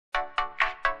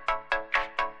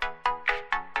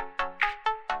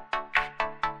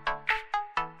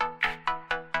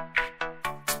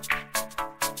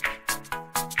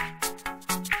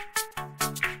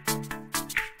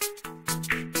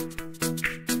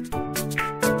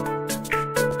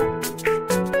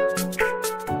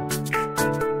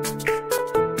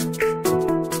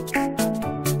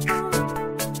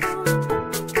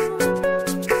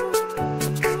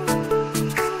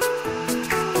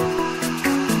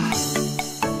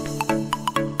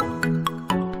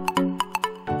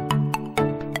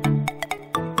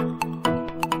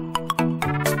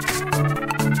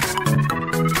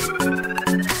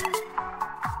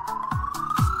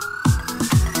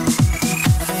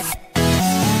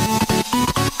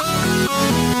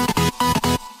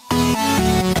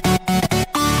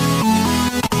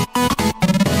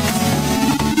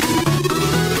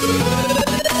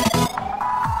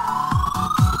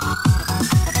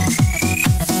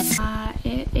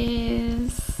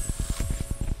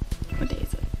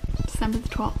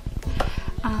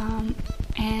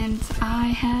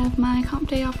have my comp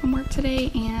day off from work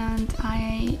today, and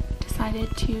I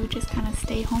decided to just kind of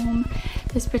stay home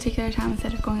this particular time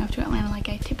instead of going up to Atlanta like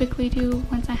I typically do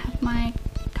once I have my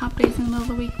comp days in the middle of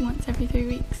the week once every 3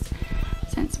 weeks,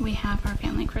 since we have our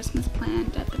family Christmas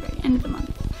planned at the very end of the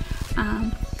month.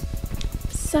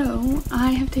 So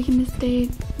I have taken this day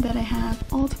that I have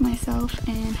all to myself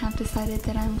and have decided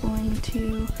that I'm going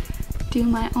to do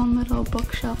my own little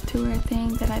bookshelf tour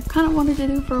thing that I've kind of wanted to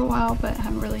do for a while, but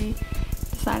haven't really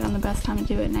decided on the best time to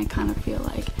do it. And I kind of feel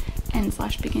like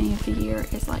end/beginning of the year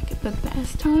is like the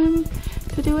best time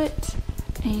to do it.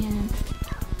 And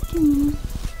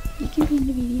you can be in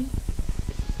the video.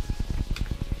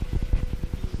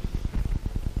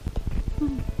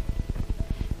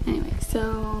 Anyway,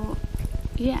 so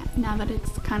yeah, now that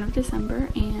it's kind of December,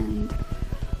 and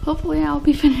hopefully I'll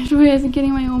be finished with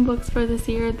getting my own books for this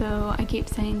year, though I keep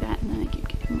saying that and then I keep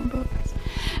getting more books.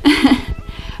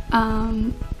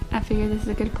 I figure this is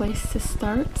a good place to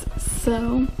start,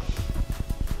 so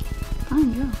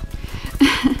fine, go.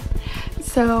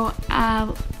 So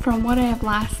from what I have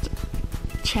last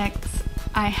checked,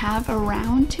 I have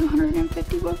around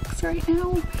 250 books right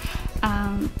now,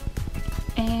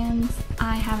 and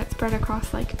I have it spread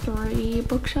across like 3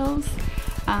 bookshelves.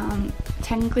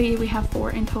 Technically we have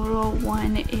 4 in total.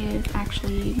 One is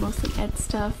actually mostly Ed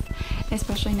stuff,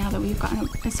 especially now that we've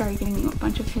I started getting a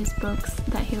bunch of his books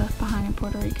that he left behind in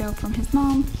Puerto Rico from his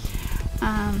mom,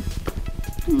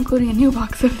 including a new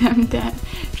box of them that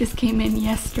just came in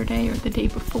yesterday or the day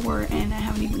before, and I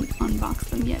haven't even unboxed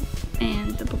them yet,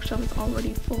 and the bookshelf is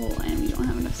already full and we don't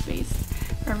have enough space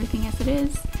for everything as it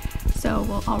is, so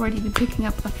we'll already be picking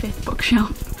up a 5th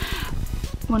bookshelf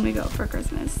when we go for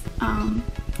Christmas.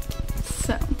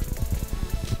 So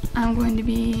I'm going to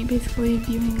be basically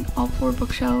viewing all 4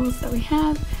 bookshelves that we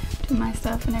have, doing my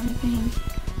stuff and everything,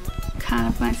 kind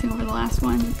of glancing over the last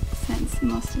one since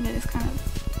most of it is kind of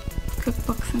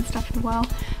cookbooks and stuff as well.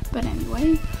 But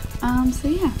anyway, so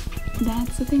yeah,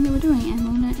 that's the thing that we're doing, and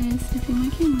Luna is sniffing my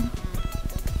camera.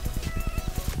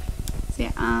 So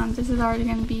yeah, this is already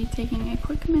going to be taking a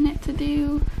quick minute to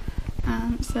do,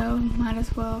 so might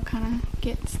as well kind of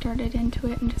get started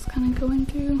into it and just kind of going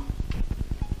through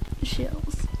the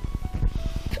shelves.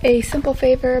 A Simple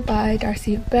Favor by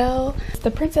Darcy Bell, The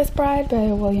Princess Bride by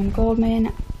William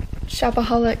Goldman,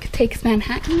 Shopaholic Takes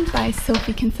Manhattan by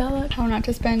Sophie Kinsella, How Not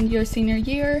to Spend Your Senior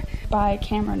Year by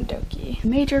Cameron Doki,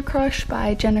 Major Crush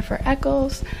by Jennifer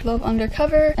Eccles, Love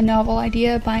Undercover, A Novel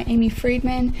Idea by Amy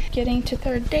Friedman, Getting to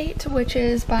Third Date, which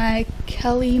is by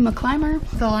Kelly McClymer,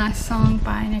 The Last Song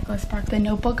by Nicholas Sparks, The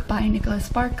Notebook by Nicholas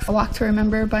Sparks, A Walk to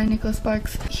Remember by Nicholas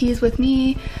Sparks, He's With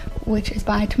Me, which is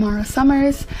by Tamara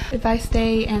Summers, If I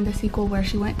Stay, and the sequel Where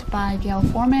She Went by Gail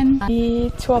Forman,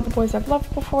 the To All the Boys I've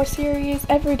Loved Before series,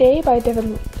 Every Day by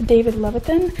David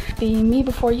Levithan, the Me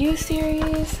Before You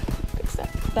series,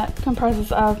 that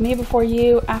comprises of Me Before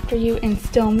You, After You, and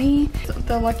Still Me,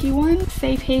 The Lucky One,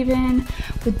 Safe Haven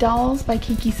with Dolls by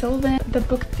Kiki Sullivan, The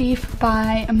Book Thief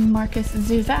by Marcus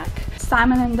Zuzak,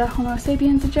 Simon and the Homo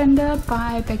Sapiens Agenda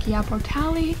by Becky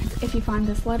Albertalli, If You Find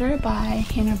This Letter by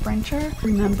Hannah Brencher,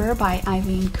 Remember by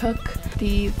Eileen Cook,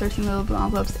 The 13 Little Blue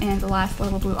Envelopes and The Last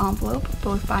Little Blue Envelope,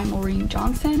 both by Maureen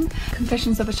Johnson,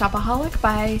 Confessions of a Shopaholic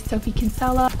by Sophie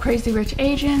Kinsella, Crazy Rich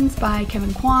Asians by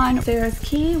Kevin Kwan, Sarah's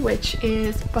Key, which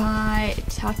is by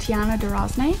Tatiana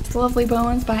DeRosnay, The Lovely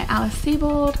Bones by Alice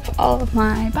Sebold. All of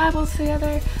my Bibles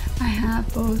together, I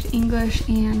have both English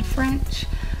and French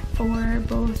for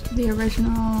both the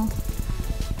original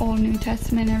Old New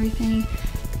Testament, everything,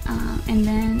 and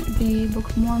then the Book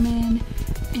of Mormon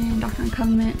and Doctrine and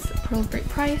Covenants, Pearl of Great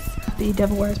Price, the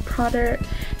Devil Wears Prada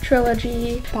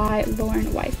trilogy by Lauren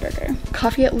Weisberger,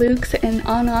 Coffee at Luke's, an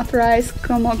unauthorized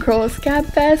Como Girl Scab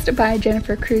Fest by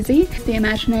Jennifer Cruzy, The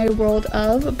Imaginary World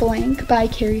of Blank by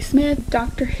Carrie Smith,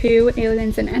 Doctor Who,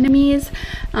 Aliens and Enemies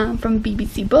from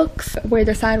BBC Books, Where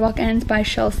the Sidewalk Ends by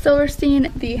Shel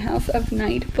Silverstein, The House of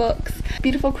Night books,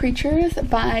 Beautiful Creatures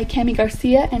by Cami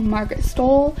Garcia and Margaret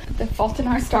Stoll, The Fault in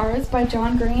Our Stars by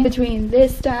John Green. Between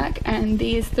this stack and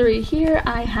these 3 here,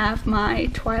 I have my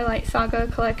Twilight Saga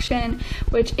collection,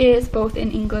 which is both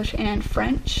in English and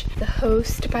French. The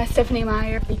Host by Stephanie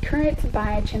Meyer, The Current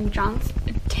by Tim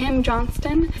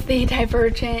Johnston, The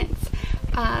Divergent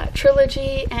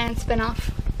trilogy and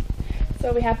spin-off.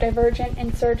 So we have Divergent,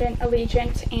 Insurgent,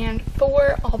 Allegiant, and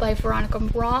 4, all by Veronica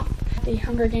Roth. The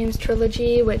Hunger Games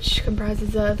trilogy, which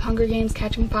comprises of Hunger Games,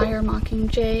 Catching Fire,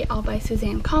 Mockingjay, all by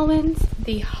Suzanne Collins.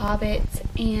 The Hobbit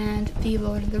and The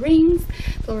Lord of the Rings.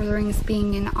 The Lord of the Rings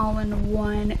being an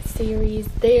all-in-one series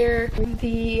there.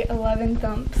 The 11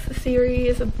 Thumps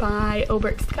series by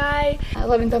Obert Sky.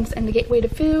 11 Thumps and the Gateway to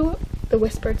Foo The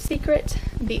Whispered Secret,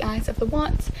 The Eyes of the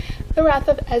Want, The Wrath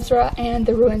of Ezra, and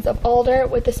The Ruins of Alder,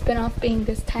 with the spin-off being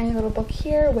this tiny little book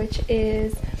here, which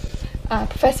is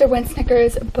Professor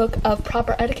Winsnicker's Book of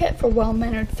Proper Etiquette for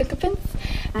Well-Mannered Sycophants,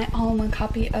 an all-in-one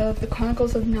copy of The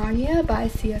Chronicles of Narnia by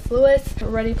C.S. Lewis,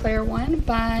 Ready Player One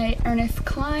by Ernest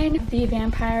Cline, The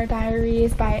Vampire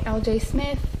Diaries by L.J.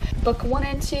 Smith, Book 1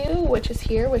 and 2, which is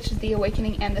here, which is The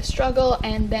Awakening and the Struggle,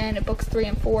 and then Books 3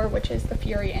 and 4, which is The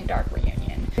Fury and Dark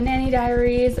Reunion. The Nanny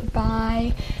Diaries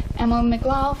by Emma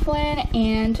McLaughlin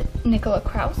and Nicola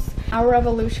Kraus. Our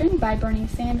Revolution by Bernie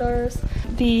Sanders.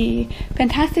 The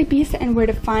Fantastic Beasts and Where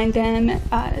to Find Them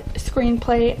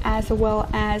screenplay, as well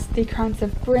as The Crimes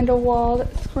of Grindelwald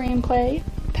screenplay.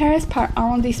 Paris par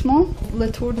arrondissement,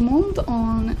 Le Tour du Monde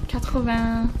en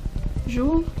 80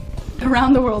 jours.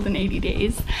 Around the World in 80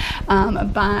 Days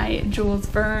by Jules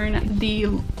Verne. The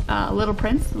Little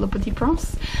Prince, Le Petit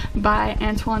Prince by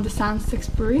Antoine de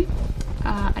Saint-Exupéry.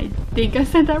 I think I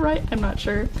said that right, I'm not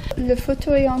sure. Le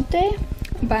Fauteuil hanté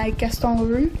by Gaston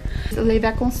Leroux. Les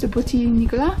Vacances de Petit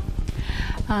Nicolas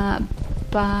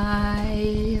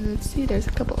by, let's see, there's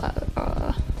a couple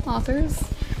of authors.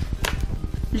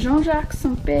 Jean-Jacques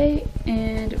Sampé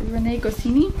and René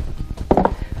Goscinny.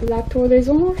 La Tour des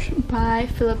Anges by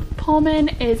Philip Pullman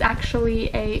is actually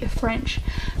a French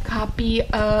copy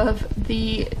of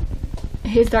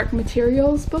his Dark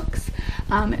Materials books.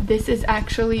 This is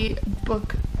actually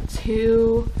book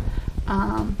 2.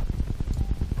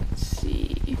 Let's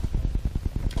see.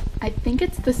 I think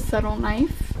it's The Subtle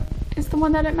Knife is the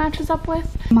one that it matches up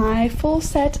with. My full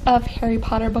set of Harry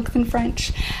Potter books in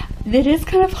French. It is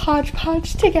kind of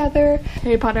hodgepodge together.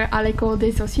 Harry Potter à l'école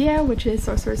des sorcières, which is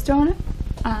Sorcerer's Stone.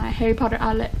 Harry Potter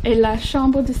et la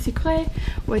Chambre de Secret,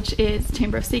 which is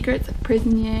Chamber of Secrets.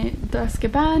 Prisonnier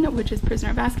d'Azkaban, which is Prisoner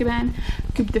of Azkaban.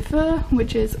 Coupe de Feu,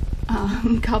 which is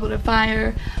Goblet of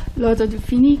Fire. L'Ordre du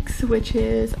Phénix, which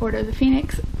is Order of the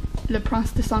Phoenix. Le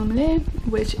Prince de Sang-Mêlé,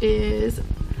 which is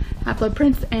Half-Blood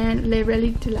Prince. And Les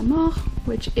Reliques de la Mort,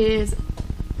 which is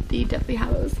the Deathly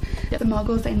Hallows. The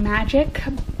Muggles and Magic,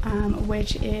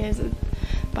 which is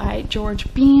by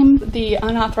George Beam. The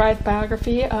unauthorized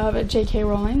biography of J.K.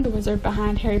 Rowling, the wizard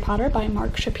behind Harry Potter, by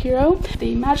Mark Shapiro.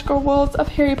 The Magical Worlds of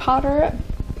Harry Potter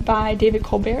by David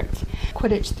Colbert.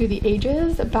 Quidditch Through the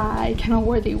Ages by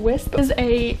Kenilworthy Wisp. This is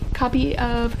a copy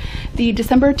of the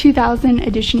December 2000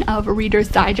 edition of Reader's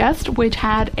Digest, which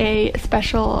had a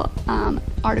special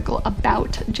article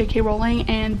about J.K. Rowling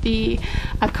and the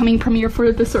upcoming premiere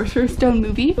for the Sorcerer's Stone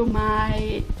movie.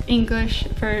 My English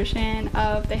version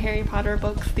of the Harry Potter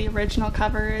books, the original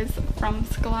covers from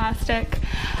Scholastic.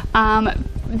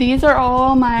 These are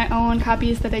all my own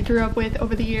copies that I grew up with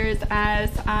over the years as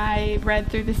I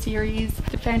read through the series.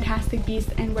 The Fantastic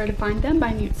Beasts and Where to Find Them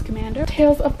by Newt Scamander.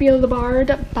 Tales of Beelzebub the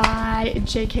Bard by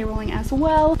J.K. Rowling as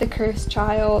well. The Cursed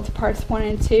Child Parts 1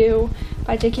 and 2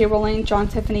 by J.K. Rowling, John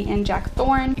Tiffany, and Jack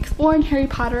Thorne. Exploring Harry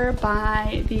Potter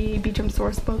by the Beecham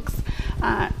Source Books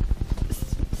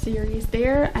series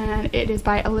there, and it is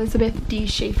by Elizabeth D.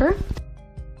 Schaefer.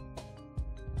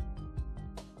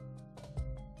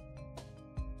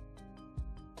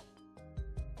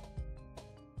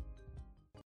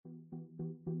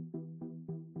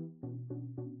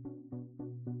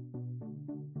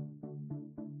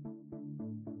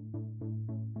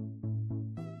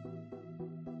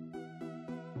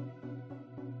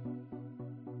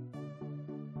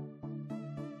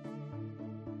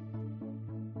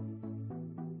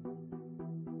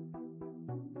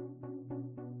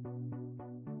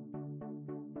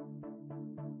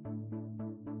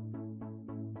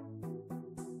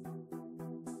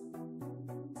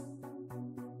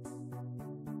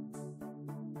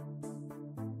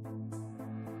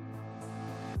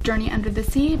 Journey Under the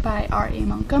Sea by R.A.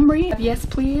 Montgomery. Yes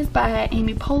Please by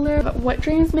Amy Poehler. What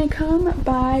Dreams May Come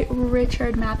by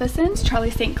Richard Matheson. Charlie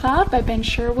St. Cloud by Ben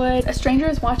Sherwood. A Stranger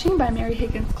is Watching by Mary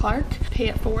Higgins Clark. Pay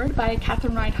It Forward by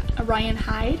Catherine Ryan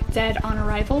Hyde. Dead on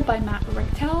Arrival by Matt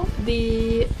Richtel.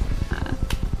 The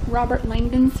Robert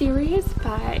Langdon series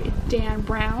by Dan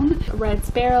Brown. Red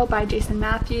Sparrow by Jason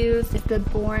Matthews. The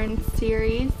Bourne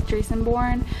series, Jason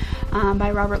Bourne,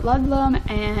 by Robert Ludlum,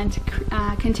 and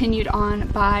continued on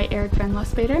by Eric Van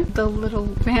Lustbader. The Little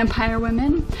Vampire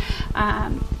Women,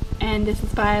 and this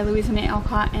is by Louisa May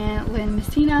Alcott and Lynn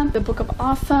Messina. The Book of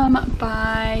Awesome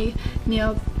by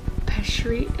Neil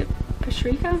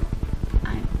Pasricha.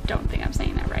 I don't think I'm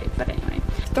saying that right, but anyway.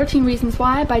 13 Reasons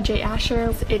Why by Jay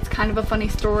Asher. It's kind of a funny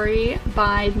story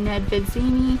by Ned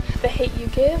Vizzini. The Hate You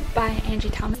Give by Angie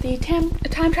Thomas. The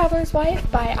Time Traveler's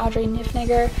Wife by Audrey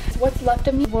Niffenegger. What's Left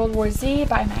of Me, World War Z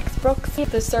by Max Brooks.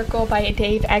 The Circle by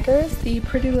Dave Eggers. The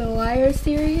Pretty Little Liars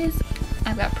series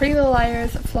I've got Pretty Little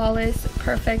Liars, Flawless,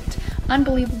 Perfect,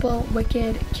 Unbelievable,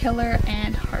 Wicked, Killer,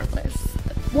 and Heartless.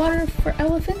 Water for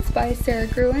Elephants by Sarah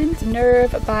Gruen,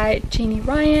 Nerve by Jeannie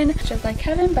Ryan, Just Like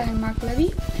Heaven by Mark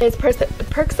Levy, It's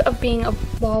Perks of Being a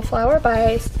Wallflower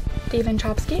by Stephen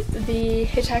Chbosky, The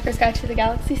Hitchhiker's Guide to the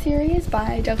Galaxy series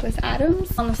by Douglas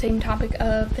Adams. On the same topic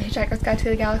of The Hitchhiker's Guide to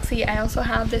the Galaxy, I also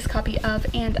have this copy of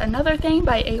And Another Thing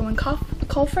by Eowyn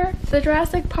Colfer, The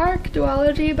Jurassic Park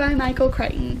duology by Michael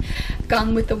Crichton,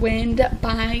 Gone with the Wind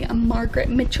by Margaret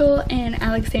Mitchell and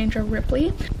Alexandra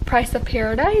Ripley, Price of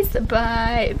Paradise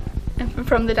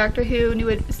from the Doctor Who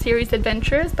new series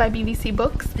Adventures by BBC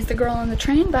Books, Is the Girl on the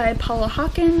Train by Paula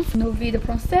Hawkins, Nos Vies de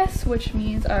Princesse, which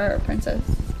means Our Princess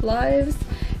Lives.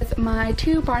 It's my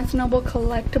 2 Barnes & Noble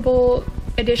collectible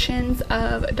editions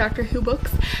of Doctor Who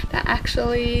books that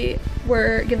actually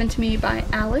were given to me by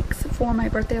Alex for my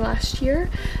birthday last year.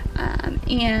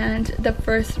 And the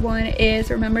first one is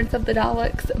Remembrance of the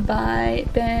Daleks by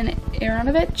Ben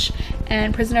Aaronovitch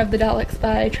and Prisoner of the Daleks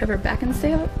by Trevor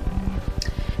Beckinsale.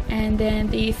 And then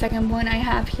the second one I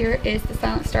have here is The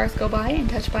Silent Stars Go By and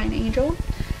Touched by an Angel.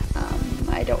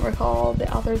 I don't recall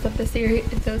the authors of the series,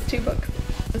 those 2 books.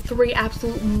 The 3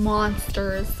 absolute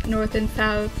monsters, North and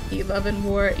South, Love and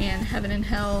War, and Heaven and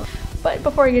Hell. But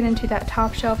before I get into that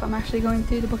top shelf, I'm actually going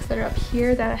through the books that are up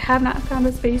here that I have not found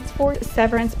a space for.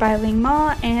 Severance by Ling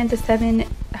Ma and The 7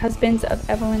 Husbands of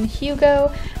Evelyn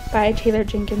Hugo by Taylor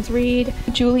Jenkins Reid,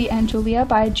 Julie and Julia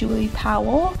by Julie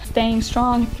Powell, Staying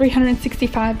Strong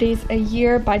 365 Days a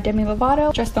Year by Demi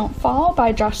Lovato, Just Don't Fall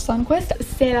by Josh Sundquist,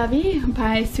 C'est la Vie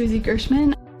by Susie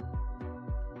Gershman,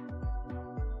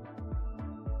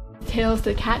 Tales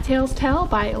the Cattails Tell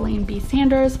by Elaine B.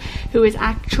 Sanders, who is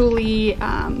actually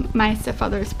my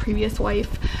stepfather's previous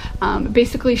wife.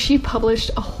 Basically, she published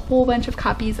a whole bunch of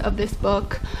copies of this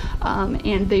book,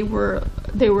 and they were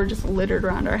just littered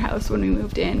around our house when we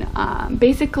moved in.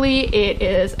 Basically, it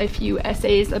is a few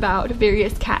essays about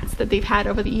various cats that they've had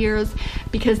over the years,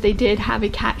 because they did have a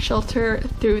cat shelter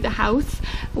through the house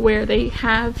where they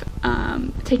have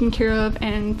taken care of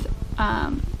and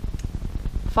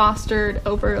fostered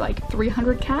over like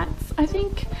 300 cats, I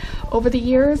think, over the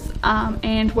years.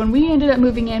 And when we ended up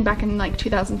moving in back in like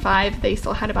 2005, they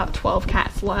still had about 12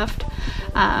 cats left.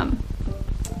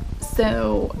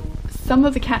 So some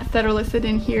of the cats that are listed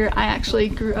in here I actually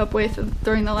grew up with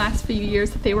during the last few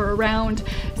years that they were around.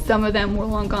 Some of them were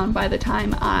long gone by the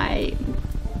time I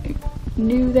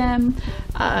knew them.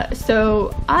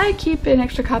 So I keep an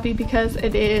extra copy because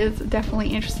it is definitely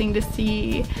interesting to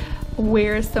see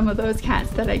where some of those cats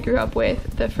that I grew up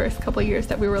with the first couple years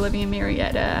that we were living in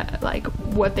Marietta, like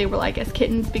what they were like as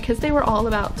kittens, because they were all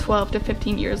about 12 to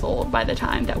 15 years old by the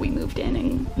time that we moved in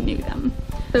and knew them.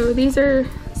 So these are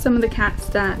some of the cats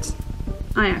that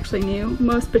I actually knew,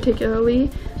 most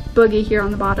particularly Boogie here on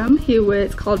the bottom, who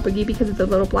was called Boogie because of the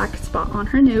little black spot on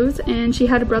her nose, and she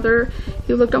had a brother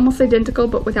who looked almost identical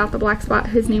but without the black spot.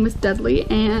 His name was Dudley,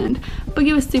 and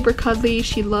Boogie was super cuddly.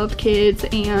 She loved kids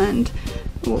and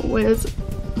was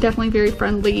definitely very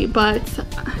friendly, but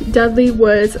Dudley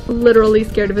was literally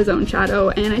scared of his own shadow,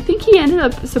 and I think he ended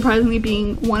up surprisingly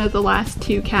being one of the last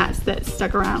 2 cats that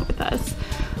stuck around with us.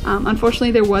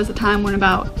 Unfortunately, there was a time when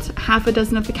about half a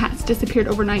dozen of the cats disappeared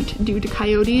overnight due to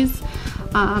coyotes,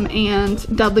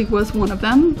 and Dudley was one of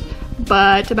them.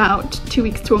 But about 2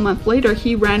 weeks to a month later,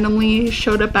 he randomly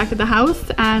showed up back at the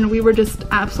house, and we were just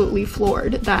absolutely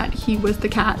floored that he was the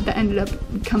cat that ended up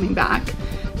coming back,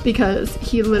 because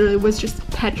he literally was just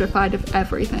petrified of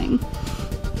everything.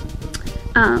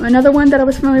 Another one that I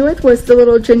was familiar with was the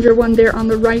little ginger one there on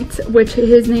the right, which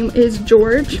his name is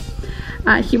George.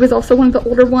 He was also one of the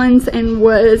older ones and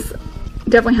was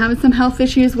definitely having some health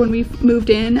issues when we moved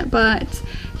in, but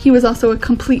he was also a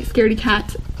complete scaredy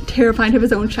cat, terrified of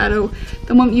his own shadow.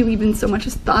 The moment you even so much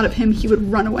as thought of him, he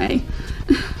would run away.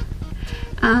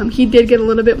 He did get a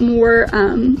little bit more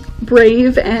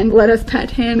brave and let us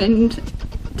pet him and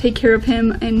take care of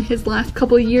him in his last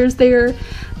couple of years there,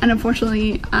 and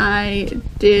unfortunately I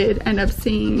did end up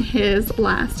seeing his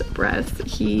last breath.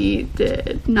 He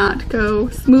did not go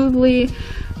smoothly,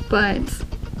 but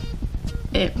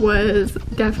it was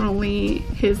definitely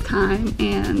his time,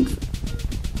 and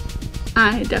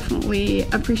I definitely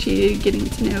appreciated getting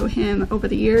to know him over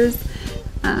the years.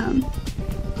 And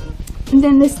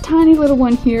then this tiny little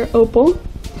one here, Opal,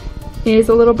 is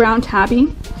a little brown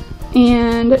tabby,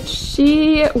 and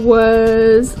she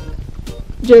was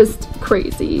just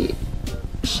crazy.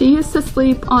 She used to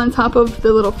sleep on top of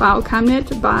the little file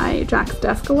cabinet by Jack's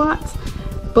desk a lot,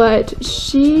 but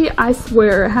she, I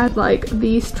swear, had like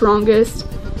the strongest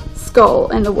skull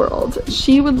in the world.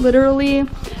 She would literally,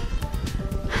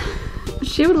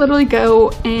 she would literally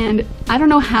go, and I don't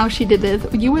know how she did this.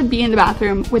 You would be in the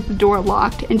bathroom with the door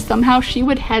locked, and somehow she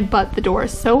would headbutt the door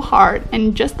so hard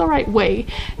and just the right way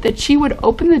that she would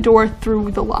open the door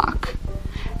through the lock.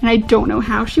 And I don't know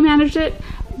how she managed it,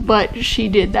 but she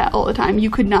did that all the time. You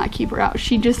could not keep her out.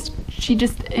 She just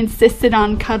insisted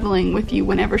on cuddling with you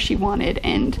whenever she wanted,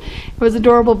 and it was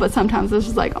adorable, but sometimes it was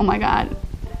just like, oh my god,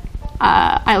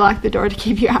 I locked the door to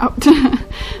keep you out.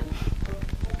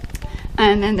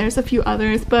 And then there's a few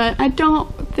others, but I don't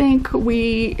think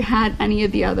we had any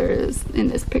of the others in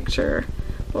this picture,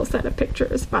 little set of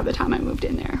pictures, by the time I moved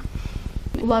in there.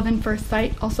 Love and First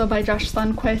Sight, also by Josh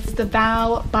Sundquist. The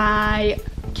Vow by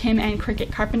Kim and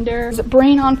Cricket Carpenter.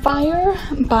 Brain on Fire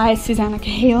by Susanna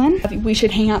Cahalan. We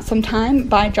Should Hang Out Sometime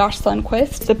by Josh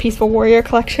Sundquist. The Peaceful Warrior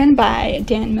Collection by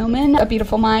Dan Millman. A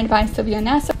Beautiful Mind by Sylvia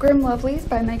Ness. Grim Lovelies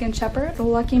by Megan Shepard. The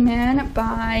Lucky Man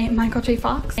by Michael J.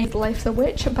 Fox. Life's a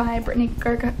Witch by Brittany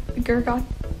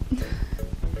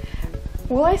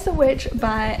Life's a Witch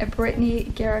by Brittany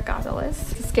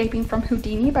Garagadelis. Escaping from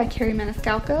Houdini by Carrie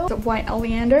Maniscalco. The White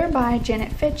Oleander by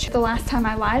Janet Fitch. The Last Time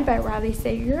I Lied by Riley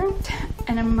Sager.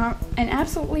 An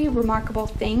Absolutely Remarkable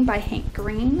Thing by Hank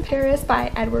Green. Paris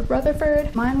by Edward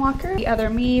Rutherford. Mindwalker, The Other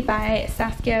Me by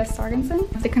Saskia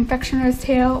Sargensen. The Confectioner's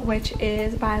Tale, which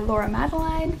is by Laura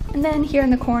Madeline. And then here in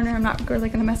the corner, I'm not really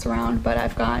going to mess around, but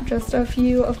I've got just a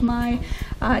few of my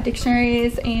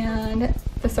dictionaries and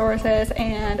thesauruses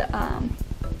and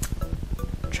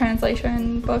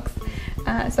translation books.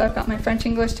 So I've got my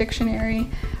French-English dictionary,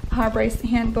 Harbrace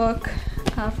Handbook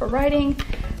for writing,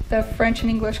 the French and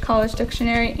English College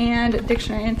Dictionary, and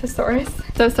Dictionary and Thesaurus.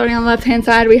 So starting on the left-hand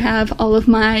side, we have all of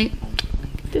my,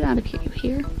 get out of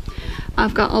here.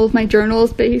 I've got all of my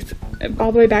journals based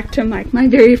all the way back to my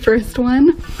very first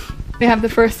one. We have the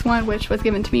first one, which was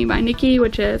given to me by Nikki,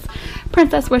 which is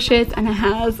Princess Wishes, and it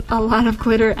has a lot of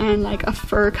glitter and like a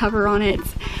fur cover on it.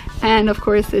 And of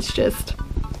course, it's just,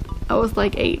 I was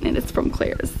like 8 and it's from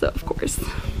Claire's, so of course.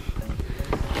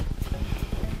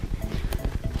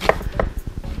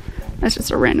 That's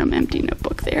just a random empty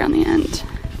notebook there on the end.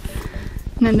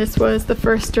 And then this was the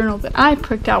first journal that I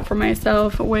picked out for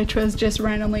myself, which was just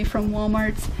randomly from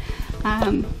Walmart.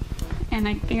 And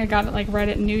I think I got it like right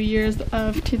at New Year's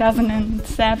of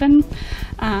 2007.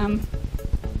 And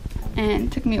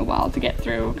it took me a while to get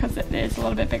through because it is a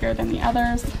little bit bigger than the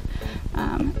others.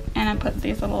 And I put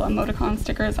these little emoticon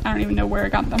stickers, I don't even know where I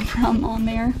got them from, on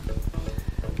there.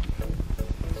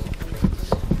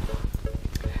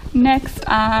 Next,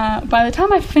 by the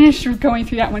time I finished going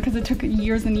through that one, because it took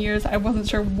years and years, I wasn't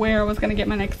sure where I was going to get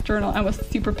my next journal. I was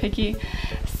super picky.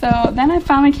 So then I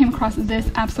finally came across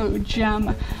this absolute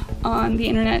gem on the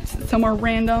internet, somewhere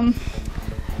random.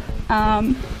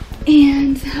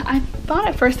 And I thought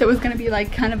at first it was going to be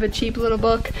like kind of a cheap little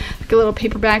book, like a little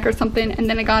paperback or something, and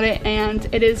then I got it and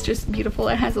it is just beautiful.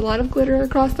 It has a lot of glitter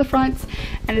across the front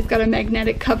and it's got a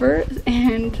magnetic cover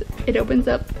and it opens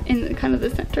up in kind of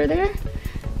the center there.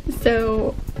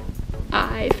 So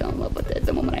I fell in love with it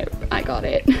the moment I got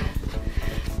it.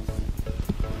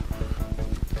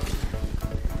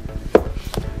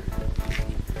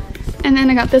 And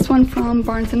then I got this one from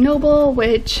Barnes & Noble,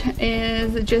 which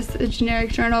is just a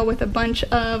generic journal with a bunch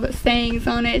of sayings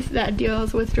on it that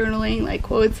deals with journaling, like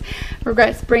quotes,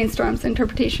 regrets, brainstorms,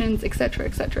 interpretations, etc,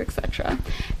 etc, etc.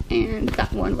 And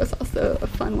that one was also a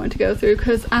fun one to go through,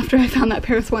 because after I found that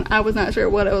Paris one, I was not sure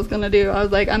what I was going to do. I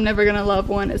was like, I'm never going to love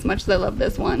one as much as I love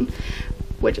this one,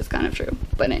 which is kind of true.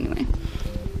 But anyway.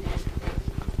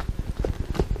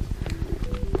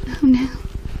 Oh no.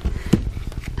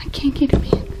 I can't get them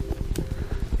in.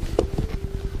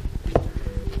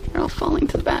 They're all falling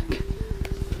to the back.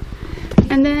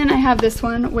 And then I have this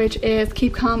one, which is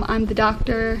Keep Calm, I'm the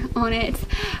Doctor on it.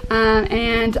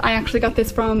 And I actually got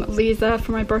this from Lisa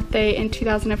for my birthday in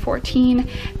 2014.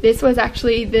 This was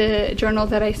actually the journal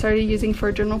that I started using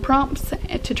for journal prompts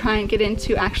to try and get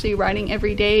into actually writing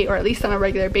every day, or at least on a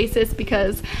regular basis,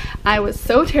 because I was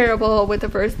so terrible with the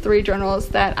first 3 journals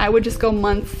that I would just go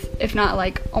months, if not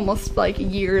like almost like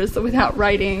years, without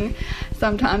writing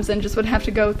sometimes, and just would have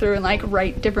to go through and like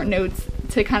write different notes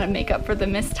to kind of make up for the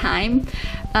missed time.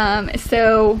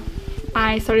 So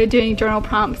I started doing journal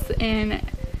prompts in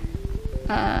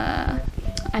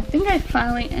I think I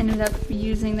finally ended up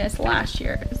using this last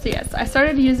year. So yes, I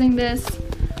started using this.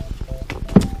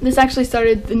 This actually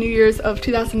started the New Year's of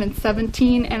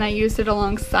 2017, and I used it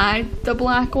alongside the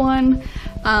black one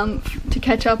to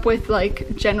catch up with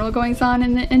like general goings on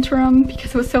in the interim,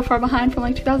 because it was so far behind from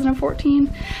like 2014.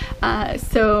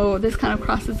 So this kind of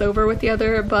crosses over with the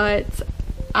other, but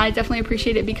I definitely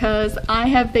appreciate it because I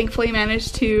have thankfully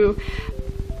managed to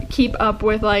keep up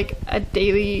with like a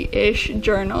daily-ish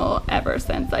journal ever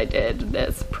since I did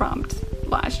this prompt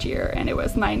last year, and it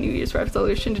was my New Year's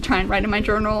resolution to try and write in my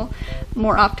journal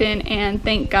more often, and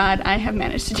thank God I have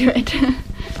managed to do it.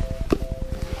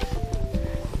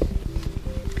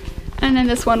 And then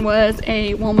this one was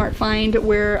a Walmart find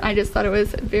where I just thought it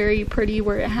was very pretty,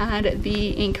 where it had the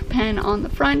ink pen on the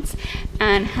front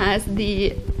and has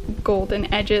the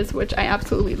golden edges, which I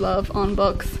absolutely love on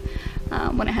books,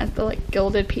 when it has the like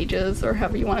gilded pages or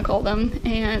however you want to call them.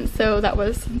 And so that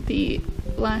was the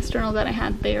last journal that I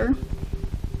had there.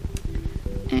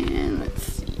 And let's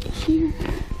see here.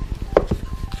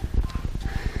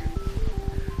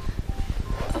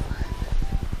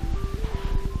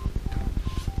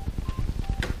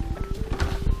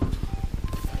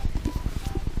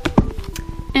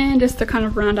 And just to kind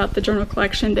of round out the journal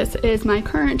collection, this is my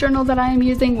current journal that I am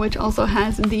using, which also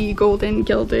has the golden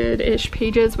gilded-ish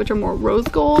pages, which are more rose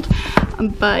gold.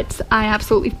 But I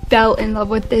absolutely fell in love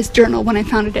with this journal when I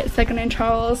found it at 2nd &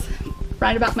 Charles,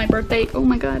 right about my birthday. Oh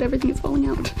my god, everything is falling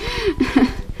out.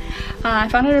 I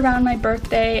found it around my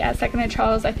birthday at 2nd &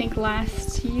 Charles, I think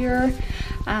last year,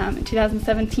 in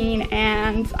 2017,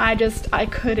 and I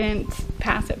couldn't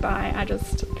pass it by. I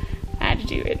had to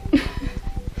do it.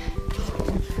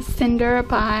 Cinder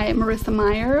by Marissa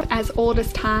Meyer, As Old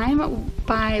as Time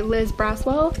by Liz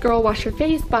Braswell, Girl Wash Your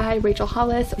Face by Rachel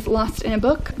Hollis, Lost in a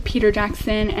Book, Peter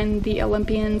Jackson and the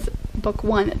Olympians, Book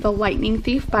 1, The Lightning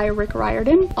Thief by Rick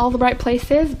Riordan, All the Right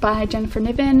Places by Jennifer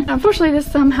Niven. Unfortunately,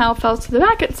 this somehow fell to the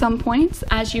back at some point.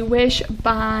 As You Wish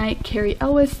by Carrie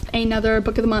Elwes, another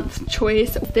Book of the Month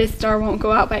choice. This Star Won't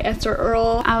Go Out by Esther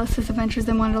Earl, Alice's Adventures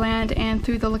in Wonderland and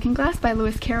Through the Looking Glass by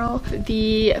Lewis Carroll,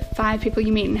 The 5 People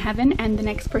You Meet in Heaven and The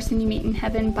Next Person You Meet in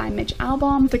Heaven by Mitch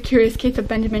Albom, The Curious Case of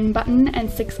Benjamin Button and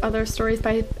 6 Other Stories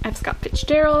by F. Scott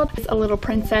Fitzgerald, A Little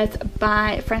Princess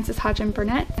by Frances Hodgson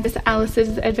Burnett, This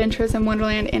Alice's Adventures in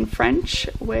Wonderland in French,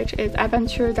 which is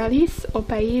Aventure d'Alice au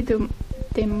Pays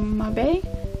de Mauvais,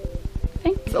 I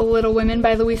think. Little Women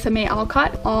by Louisa May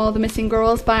Alcott, All the Missing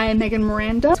Girls by Megan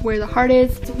Miranda, Where the Heart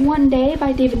Is, One Day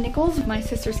by David Nichols, My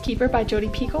Sister's Keeper by Jodi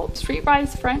Picoult,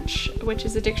 Streetwise French, which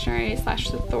is a dictionary /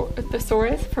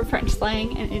 thesaurus for French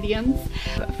slang and idioms,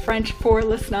 French for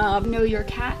Le Snob, Know Your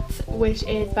Cat, which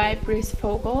is by Bruce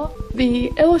Fogel,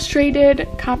 the illustrated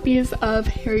copies of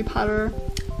Harry Potter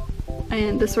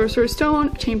and the Sorcerer's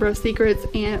Stone, Chamber of Secrets,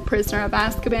 and Prisoner of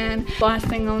Azkaban. The last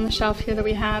thing on the shelf here that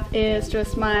we have is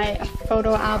just my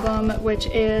photo album, which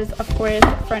is of course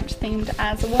French themed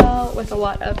as well, with a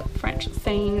lot of French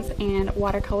sayings and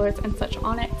watercolors and such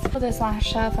on it. For this last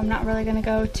shelf, I'm not really going to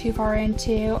go too far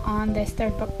into on this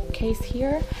third bookcase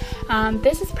here.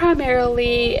 This is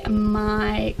primarily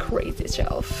my crazy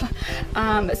shelf.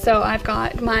 So I've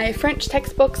got my French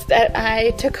textbooks that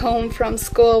I took home from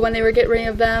school when they were getting rid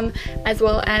of them, as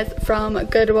well as from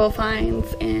Goodwill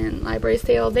finds and library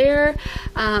sale there.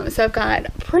 So I've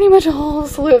got pretty much a whole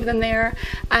slew of them there.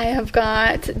 I have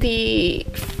got the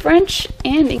French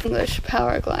and English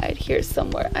Power Glide here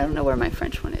somewhere. I don't know where my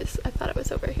French one is. I thought it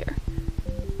was over here.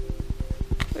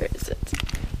 Where is it?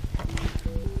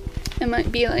 It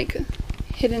might be like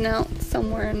hidden out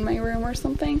somewhere in my room or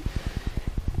something,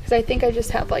 because I think I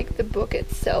just have like the book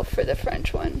itself for the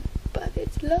French one, but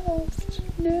it's lost.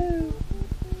 No.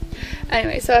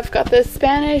 Anyway, so I've got the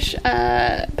Spanish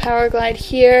Power Glide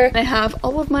here. I have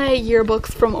all of my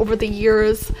yearbooks from over the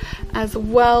years as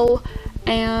well,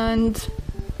 and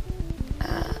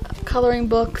coloring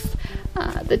books,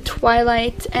 the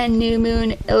Twilight and New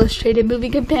Moon Illustrated Movie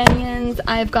Companions.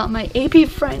 I've got my AP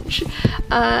French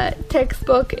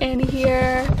textbook in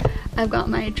here. I've got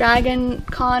my Dragon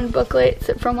Con booklets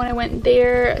from when I went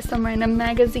there, some random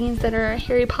magazines that are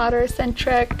Harry Potter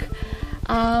centric.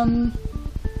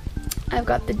 I've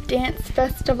got the Dance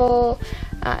Festival,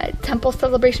 Temple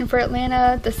Celebration for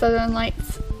Atlanta, the Southern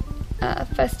Lights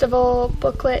Festival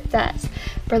booklet that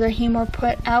Brother Hemore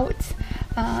put out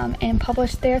and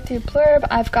published there through Blurb.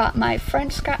 I've got my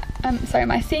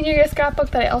my senior year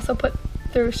scrapbook that I also put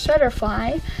through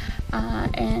Shutterfly,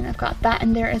 and I've got that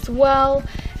in there as well,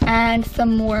 and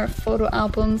some more photo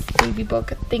albums, baby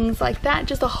book, things like that,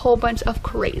 just a whole bunch of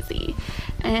crazy.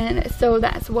 And so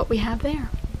that's what we have there.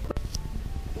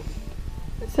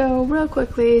 So real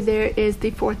quickly, there is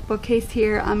the fourth bookcase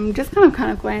here. I'm just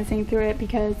kind of glancing through it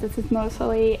because this is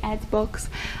mostly Ed's books.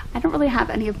 I don't really have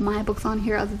any of my books on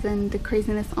here other than the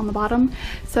craziness on the bottom.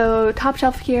 So top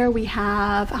shelf here we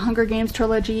have Hunger Games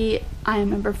trilogy, I Am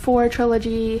Number 4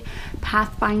 trilogy,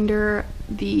 Pathfinder,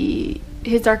 the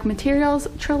his Dark Materials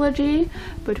trilogy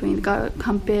between the God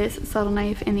Compass, Subtle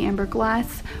Knife, and the Amber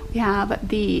Glass. We have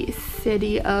the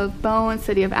City of Bones,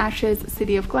 City of Ashes,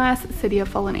 City of Glass, City of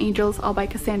Fallen Angels, all by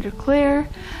Cassandra Clare.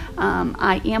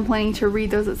 I am planning to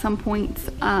read those at some point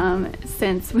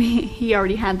since he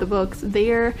already had the books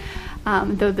there.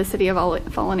 Though the City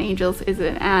of Fallen Angels is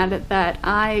an ad that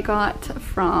I got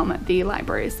from the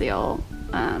library sale.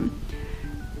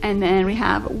 And then we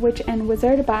have Witch and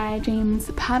Wizard by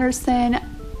James Patterson.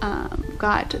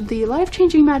 Got The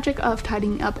Life-Changing Magic of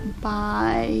Tidying Up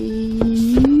by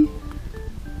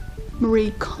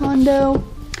Marie Kondo.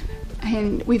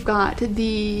 And we've got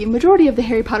the majority of the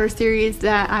Harry Potter series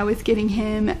that I was getting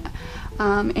him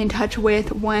in touch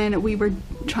with when we were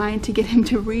trying to get him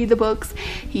to read the books.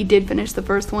 He did finish the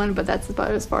first one, but that's about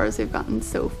as far as we've gotten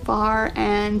so far.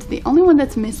 And the only one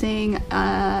that's missing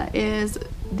is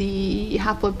the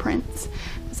Half-Blood Prince.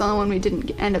 It's the only one we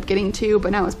didn't end up getting to,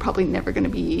 but now it's probably never going to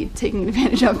be taken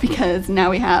advantage of because now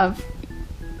we have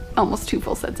almost 2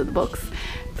 full sets of the books.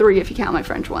 3 if you count my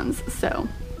French ones. So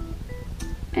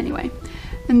anyway,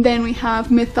 and then we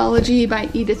have Mythology by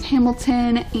Edith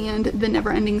Hamilton and The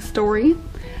Never-Ending Story,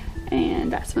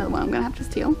 and that's another one I'm gonna have to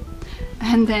steal.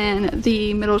 And then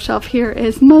the middle shelf here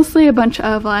is mostly a bunch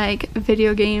of like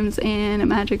video games and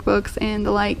magic books and the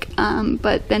like,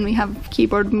 but then we have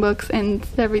keyboard books and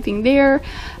everything there.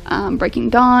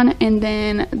 Breaking Dawn, and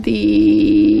then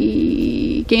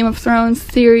the Game of Thrones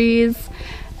series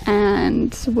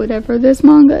and whatever this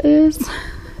manga is.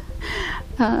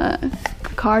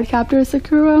 Card Captor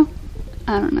Sakura.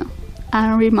 I don't know. I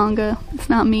don't read manga. It's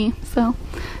not me. So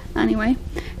anyway,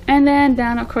 and then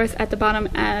down of course at the bottom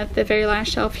at the very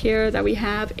last shelf here that we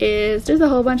have is just a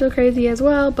whole bunch of crazy as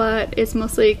well, but it's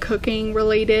mostly cooking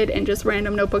related and just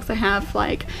random notebooks I have.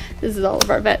 Like this is all of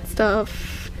our vet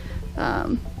stuff,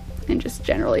 and just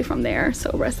generally from there, so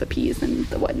recipes and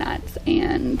the whatnots,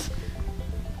 and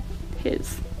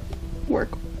his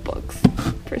workbooks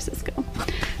for Cisco.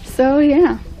 So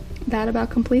yeah, that about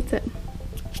completes it.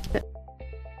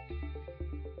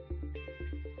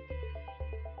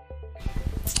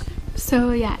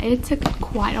 So yeah, it took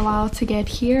quite a while to get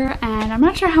here, and I'm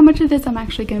not sure how much of this I'm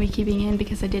actually going to be keeping in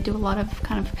because I did do a lot of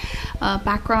kind of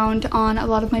background on a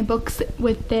lot of my books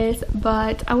with this,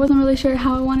 but I wasn't really sure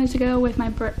how I wanted to go with my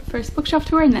first bookshelf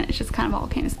tour, and then it just kind of all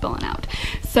came spilling out.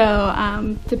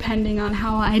 So depending on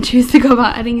how I choose to go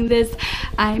about editing this,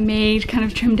 I may kind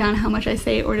of trim down how much I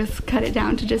say or just cut it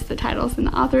down to just the titles and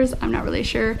the authors. I'm not really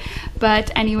sure,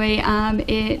 but anyway,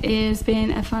 it has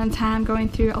been a fun time going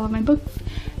through all of my books.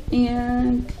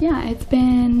 And yeah, it's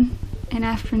been an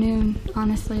afternoon,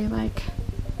 honestly. Like,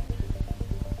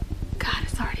 God,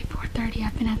 it's already 4:30.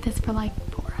 I've been at this for like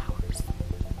 4 hours.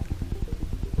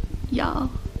 Y'all,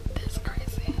 this is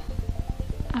crazy.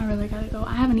 I really gotta go.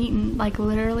 I haven't eaten like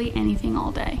literally anything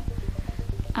all day.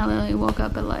 I literally woke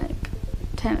up at like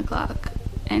 10 o'clock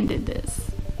and did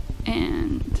this.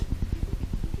 And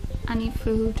I need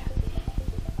food.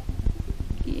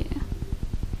 Yeah.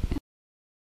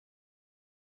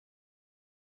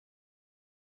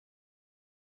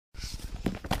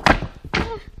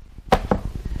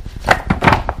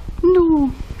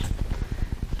 No.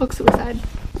 Book suicide.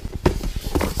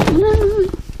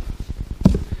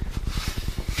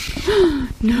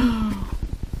 No.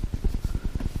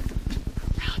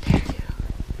 How dare you.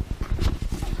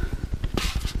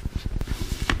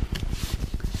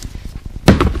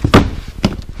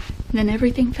 And then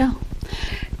everything fell.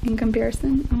 In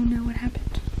comparison, oh no, what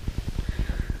happened?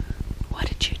 What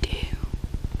did you do?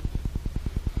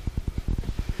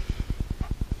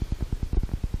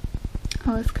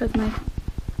 Oh, it's because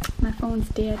my phone's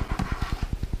dead.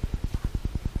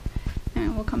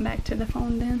 And we'll come back to the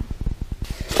phone then.